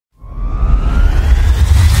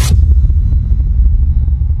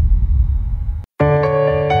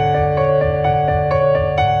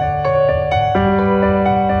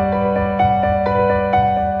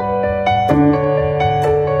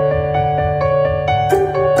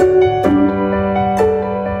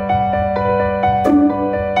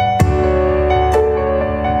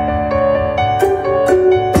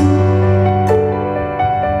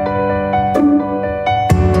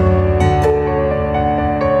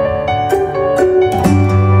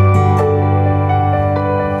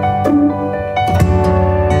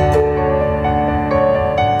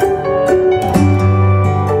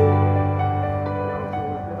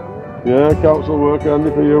council work handy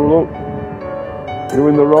for you, look.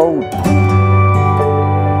 Doing the road.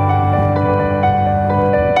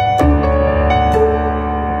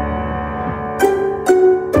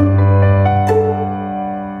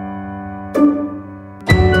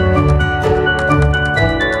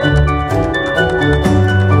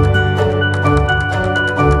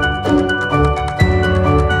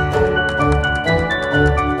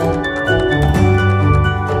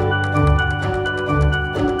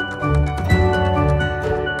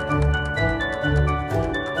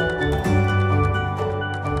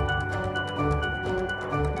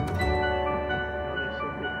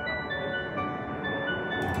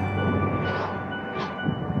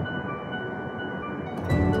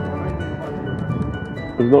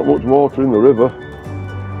 There's not much water in the river.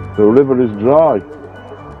 The river is dry.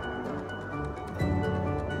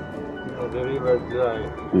 Oh, the river is dry.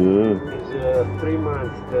 Yeah. It's 3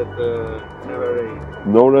 months that never rain.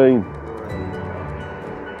 No rain.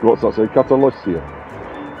 What's that say? Catalyssia?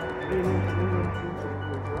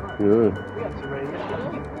 Yeah. We had some rain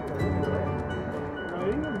yesterday. No,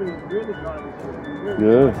 England been really dry this year. Really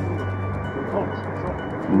Yeah. hot. It's hot.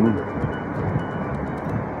 Mm.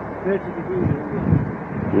 30 degrees. Isn't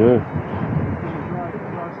it? Yeah.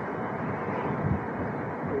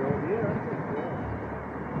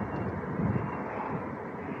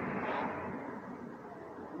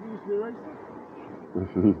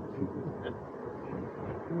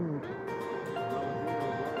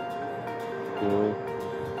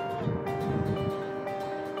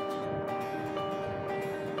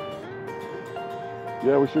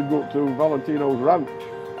 Yeah, we should go up to Valentino's ranch,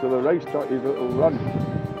 to the racetrack, his little ranch.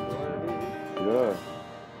 Yeah.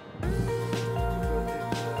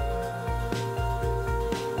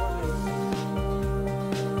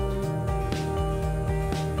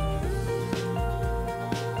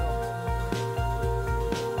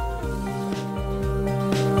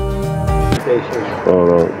 All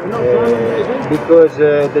right. Because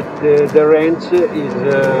the ranch is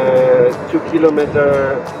 2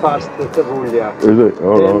 kilometers past Tavullia. Is it?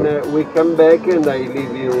 All Then right. we come back and I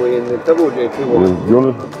leave you in Tavullia if you want. You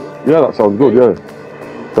wanna? Yeah, that sounds good, yeah.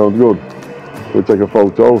 Sounds good. We'll take a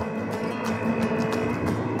photo.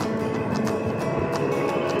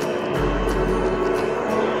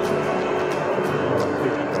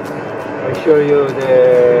 I show you the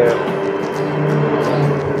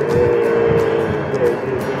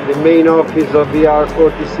main office of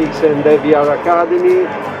VR46 and the VR Academy.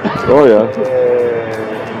 Oh yeah.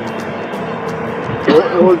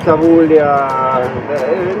 Old Tavullia,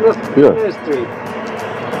 the street.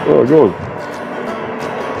 Oh good.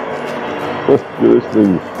 Let's do this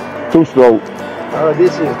thing. 2-stroke.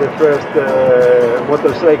 This is the first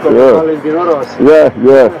motorcycle Yeah. Valentino Rossi. Yeah,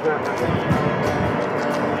 yeah.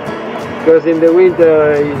 Because in the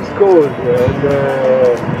winter it's cold and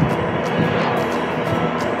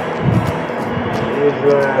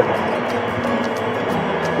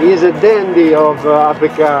he's a dandy of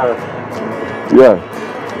hypercar. Yeah.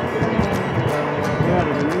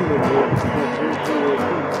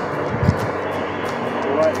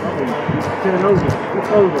 Turn over,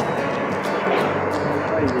 flip over.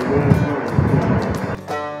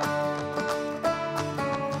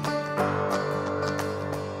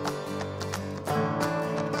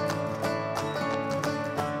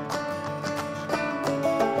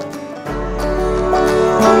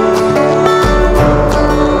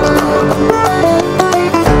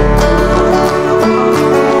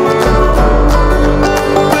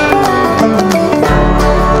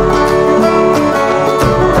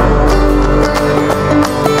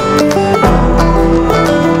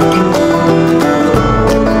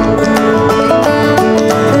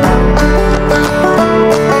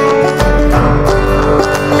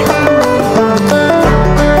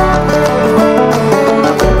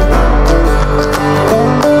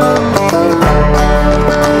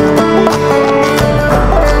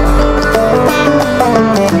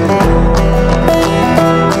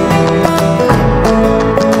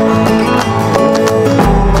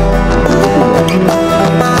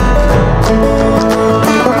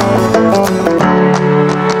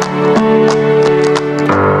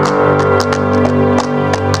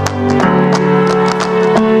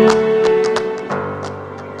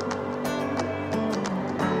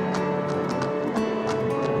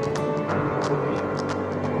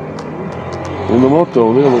 In the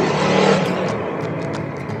moto, really.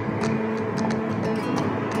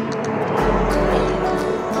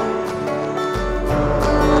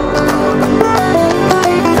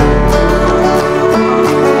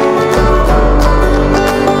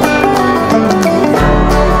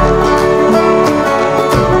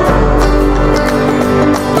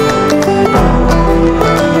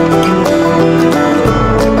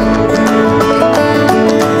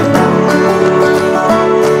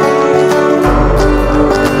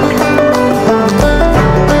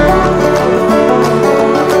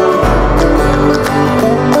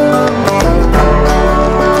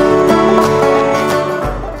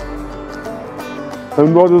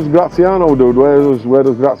 And what does Graziano do? Where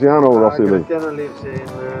does Graziano Rossi live? Graziano lives in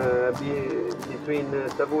between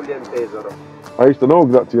Tavullia and Pesaro. I used to know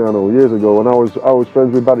Graziano years ago when I was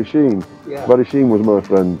friends with Barry Sheen. Yeah. Barry Sheen was my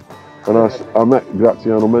friend, and I met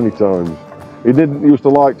Graziano many times. He used to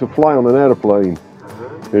like to fly on an aeroplane.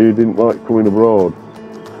 He didn't like coming abroad.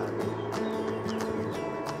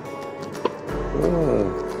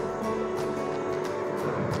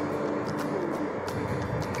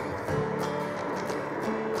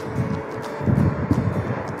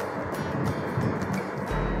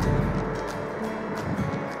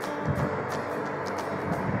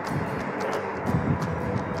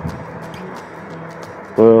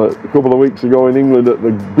 A couple of weeks ago in England at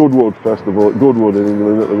the Goodwood Festival, at Goodwood in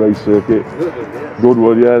England at the race circuit.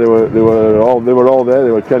 Goodwood, yeah, they were all there.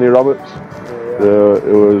 They were Kenny Roberts.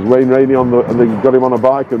 It was Wayne Rainey and they got him on a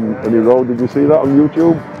bike and he rode. Did you see that on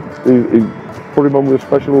YouTube? He put him on with a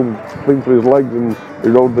special thing for his legs and he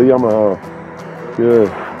rode the Yamaha. Yeah.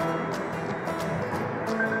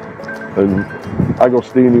 And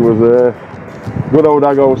Agostini was there. Good old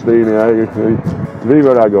Agostini, eh?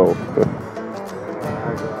 Viva Ago.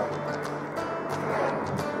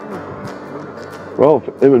 Well,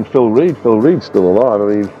 him and Phil Reed's still alive. I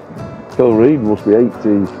mean, Phil Reed must be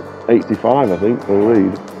 85, I think, Phil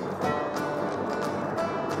Reed.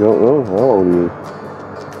 Don't know how old he is.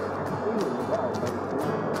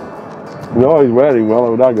 No, he's wearing well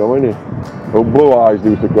old Ago, isn't he? Oh, Blue Eyes, they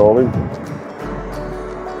used to call him.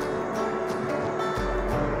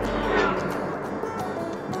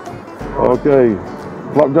 Okay,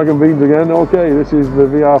 Flapjack and Beans again. Okay, this is the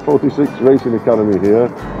VR46 Racing Academy here.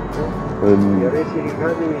 And the Racing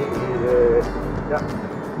Academy is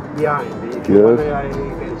behind. If you want, I can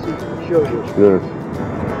show you. Yes.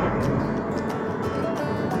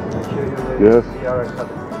 I'll show you the Yes. VR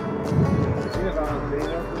Academy.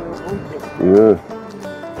 Yeah.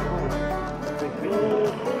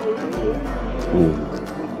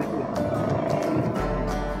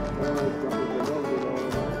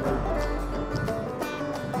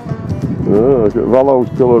 Look at Valo's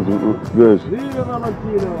colours. This. Viva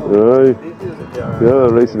Valentino! Aye. This is the VR. Yeah,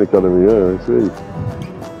 Racing Academy, yeah, I see.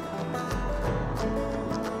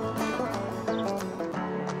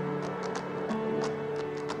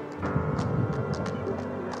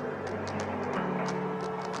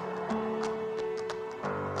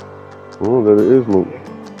 Oh, there it is, look.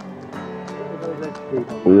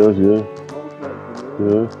 Yes, yeah.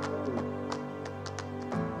 Yeah.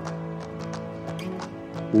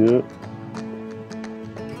 Yeah.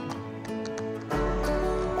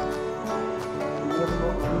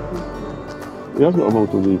 He has got a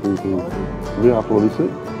MotoGP too. VR46.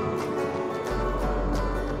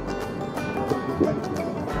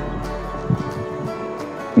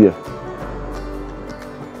 Yeah.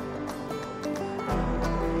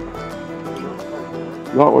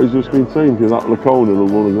 That's what he's just been saying to you, that Lacona and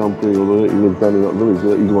one example, he lives down in that village,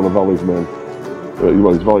 he's one of Valley's men.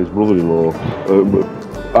 Well, he's Valley's brother-in-law,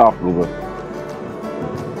 half-brother.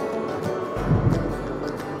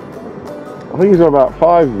 I think he's got about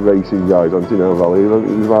 5 racing guys on Tino Valley.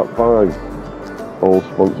 There's about 5, all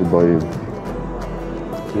sponsored by him.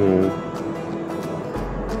 Yeah.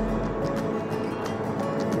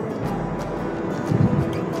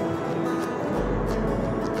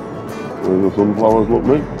 There's the sunflowers, look,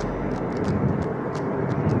 mate.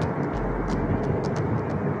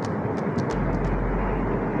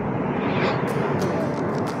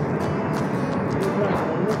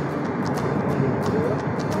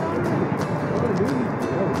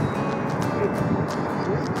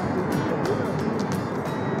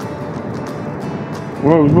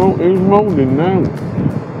 Well, who's molding now?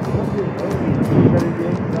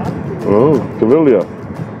 Oh, Tavullia.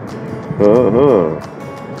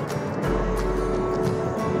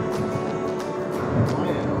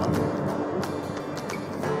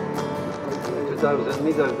 2,000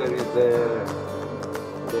 meters there is the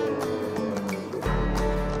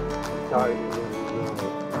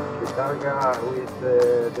targa with the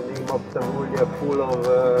name of Tavullia full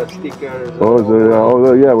of stickers.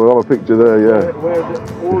 Oh, yeah, we'll have a picture there, yeah. Where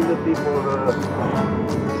all the people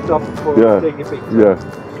stop for take a picture. Yeah,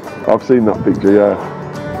 I've seen that picture, yeah.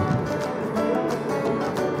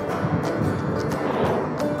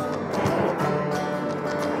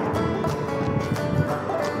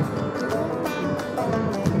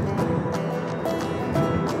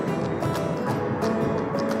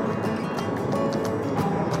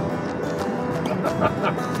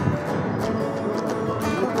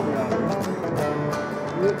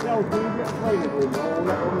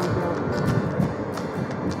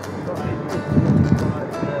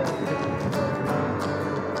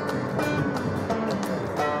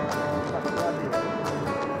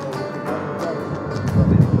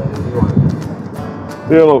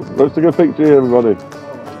 Here, look, let's take a picture here, everybody.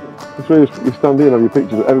 This way you stand here and have your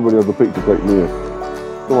pictures. Everybody has the picture taken here.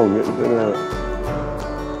 Come on, get in there.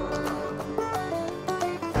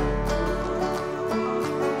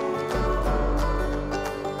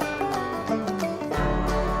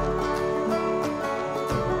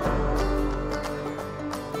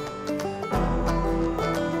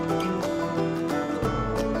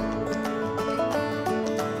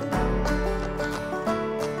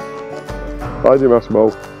 Hi, Massimo.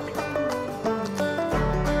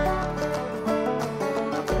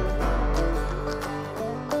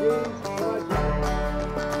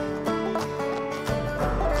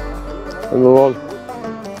 Another one.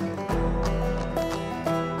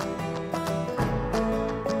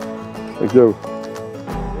 Thank you.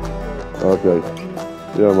 Okay.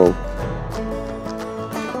 Yeah, Mo.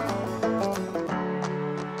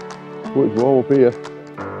 Oh, it's warm up here.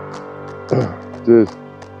 Cheers.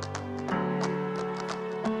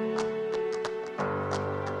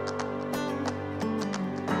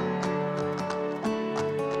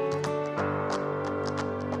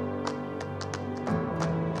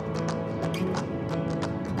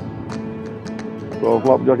 So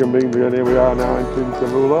Flapjack and Beans again, here we are now entering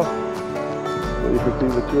Tavullia. You can see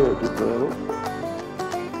the church up there, look.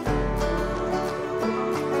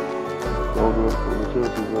 All the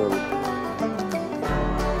church is there.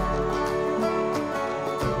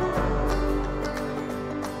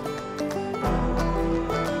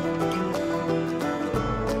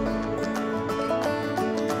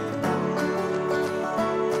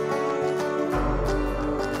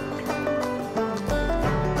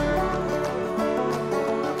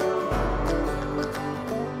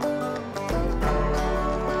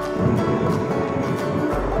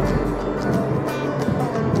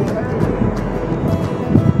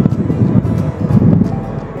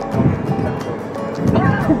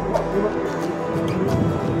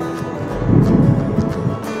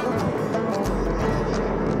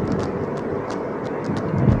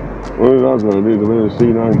 What is that going to be? The minute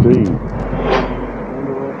C19.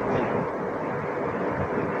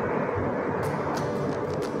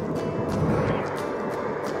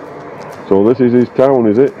 So this is his town,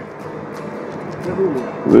 is it?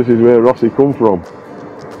 This is where Rossi come from.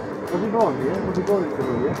 Was he born here? Was he born in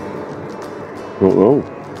Tavullia? Don't know.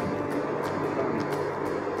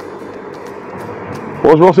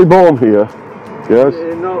 Was Rossi born here? Yes?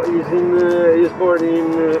 No, he's born in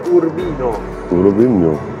Urbino.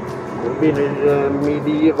 Urbino. Urbino is a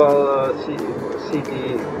medieval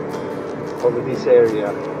city of this area.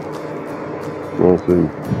 I'll see.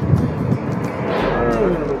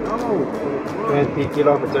 20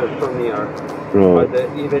 kilometers from here. Right.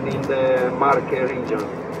 But even in the Marche region.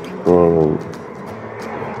 Oh.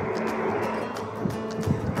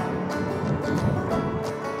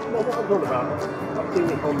 Well, what I've done about it, I've seen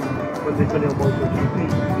it on when they've been on Motor GP,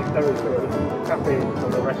 there is a cafe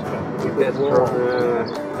on the restaurant. That's from,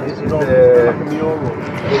 this is like a mural.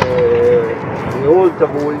 the old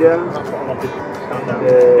Tavullia, That's what I wanted to stand out.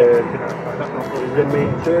 the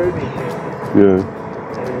main church, Yeah.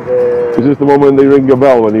 and Is this the one when they ring a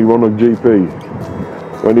bell when he won a GP?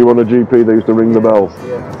 When he won a GP, they used to ring the bell.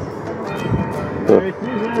 yeah.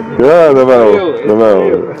 Yeah, the bell. The bell.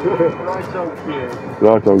 Right, so cute.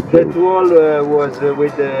 Right, okay. That wall was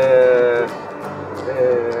with the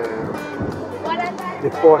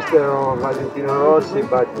poster of Valentino Rossi,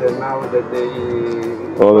 but now that they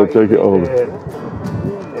take it over.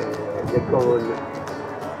 the common.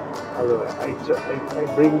 Allora,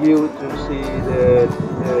 I bring you to see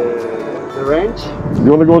the ranch. Do you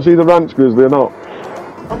want to go and see the ranch, Grizzly, or not?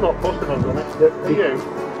 I'm not fussed about it. Are you?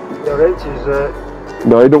 The ranch is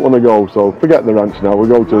No, you don't want to go, so forget the ranch now. We'll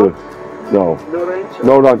go to the... No. no ranch.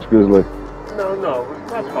 No ranch, Grizzly. No,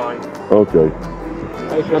 that's fine. Okay.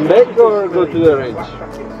 I come back or go to the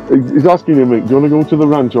ranch? He's asking you, Mick, do you want to go to the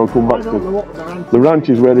ranch or come back I don't know to... what the ranch The ranch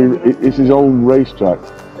is where it's his own racetrack.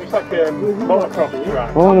 It's like a motocross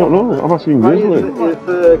track. Oh, I don't know. I'm asking Grizzly.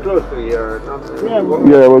 It's close to here. Not, Yeah, well,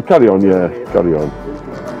 Yeah, well, carry on, yeah. Carry on.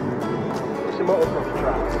 it's a motocross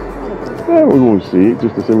track. Yeah, we'll go and see it,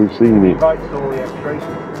 just to say we've seen it. Invites all the ex-racers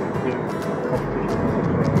to do competition.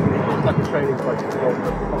 It's like a training place as well,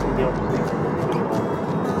 but possibly the opposite.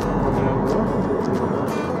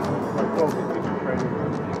 Like all the different training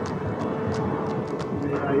places.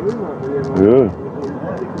 Yeah.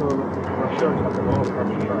 I'm sure it's like a motocross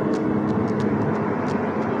track.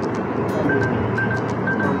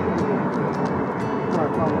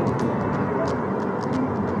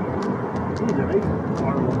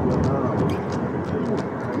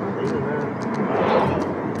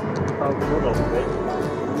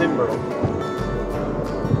 Timber.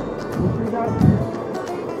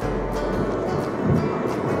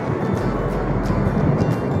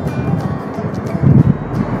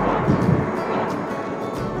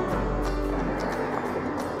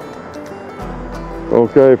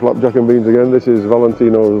 Okay, Flapjack and Beans again. This is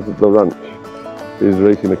Valentino's the ranch, his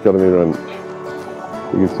Racing Academy ranch.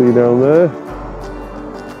 You can see down there.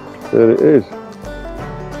 There it is.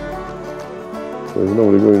 There's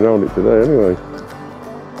nobody going around it today anyway.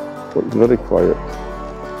 Looks very quiet.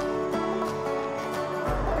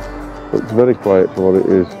 Looks very quiet for what it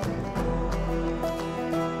is.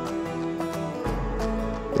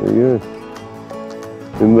 There you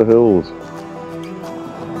go. In the hills.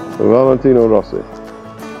 Valentino Rossi.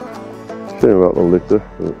 Shame about the litter,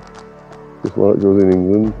 but just like it goes in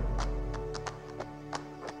England.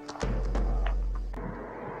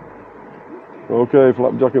 Okay,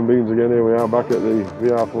 Flapjack and Beans again. Here we are back at the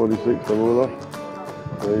VR46 Tavullia.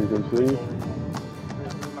 There you can see.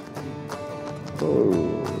 Oh,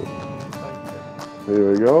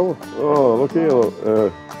 here we go. Oh, look here, look.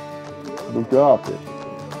 The carpet.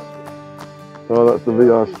 Oh, that's the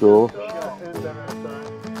VR store.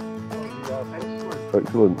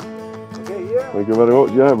 Excellent. Thank you very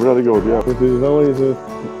much. Yeah, very good. Yeah. This is not only a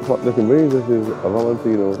Flapjack and Beans, this is a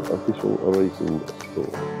Valentino official racing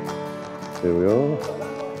store. Here we are.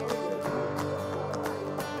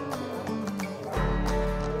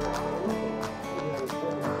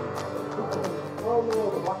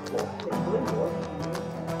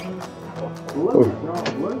 Oh.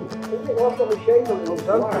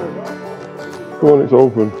 Come on, it's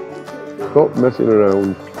open. Stop messing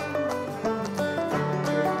around.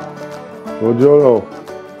 Buongiorno.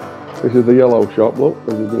 This is the yellow shop, look,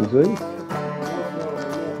 as you can see.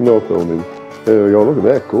 No filming. There we go, look at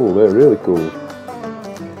that, cool, they're really cool.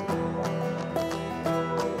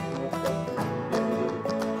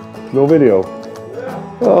 No video?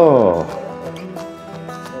 Oh.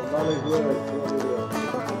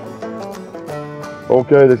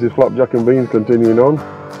 Okay, this is Flapjack and Beans continuing on.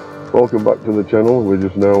 Welcome back to the channel. We're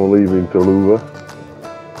just now leaving Tavullia.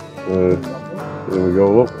 Here we go,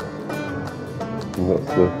 look. And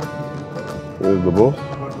there's the bus.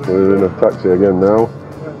 We're in a taxi again now,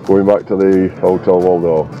 going back to the Hotel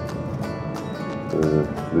Waldorf.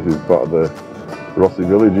 This is part of the Rossi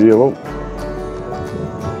village here, look.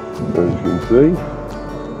 As you can see.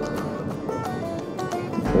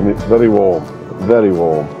 And it's very warm, very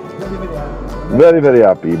warm. Very, very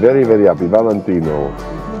happy, very, very happy. Valentino.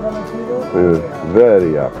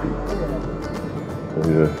 Very happy.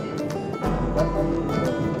 Yes.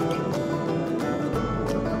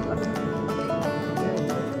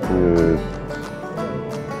 Yes.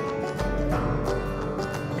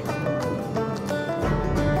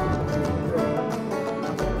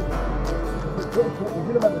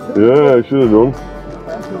 Yeah, I should have done.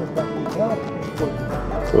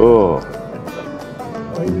 Oh,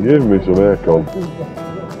 give me some aircon.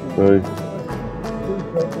 Hey.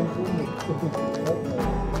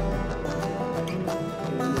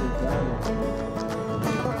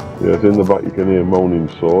 Yes, in the back you can hear moaning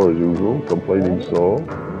saw as usual, complaining saw.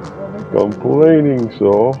 Complaining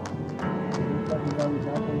saw.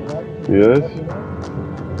 Yes.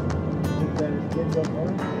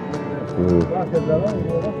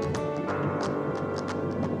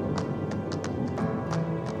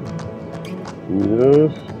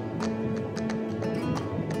 Yes.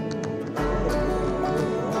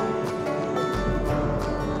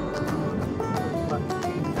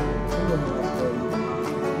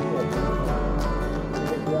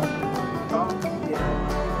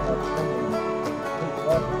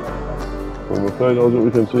 I'm afraid all that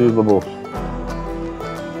we can see is the bus.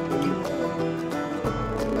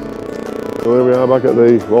 So here we are back at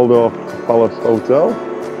the Waldorf Palace Hotel.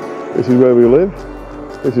 This is where we live.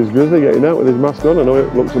 This is Grizzly getting out with his mask on. I know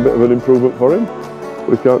it looks a bit of an improvement for him,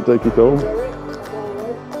 but he can't take it home.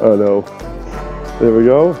 I know. There we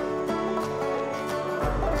go.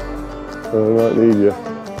 I might need you.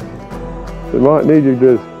 It might need you,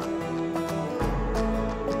 Grizz.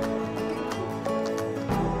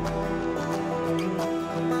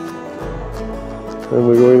 And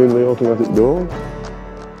we're going in the automatic door.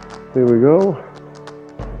 Here we go.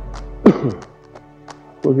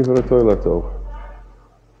 Looking for a toilet though.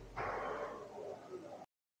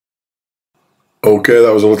 Okay,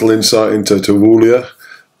 that was a little insight into Tavullia,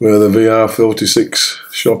 where the VR46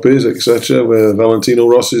 shop is, etc., where Valentino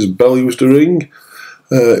Rossi's bell used to ring.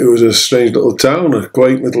 It was a strange little town, a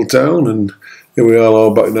quaint little town, and here we are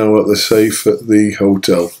all back now at the safe at the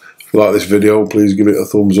hotel. If you like this video, please give it a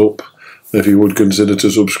thumbs up. If you would consider to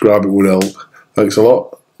subscribe, it would help. Thanks a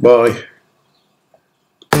lot. Bye.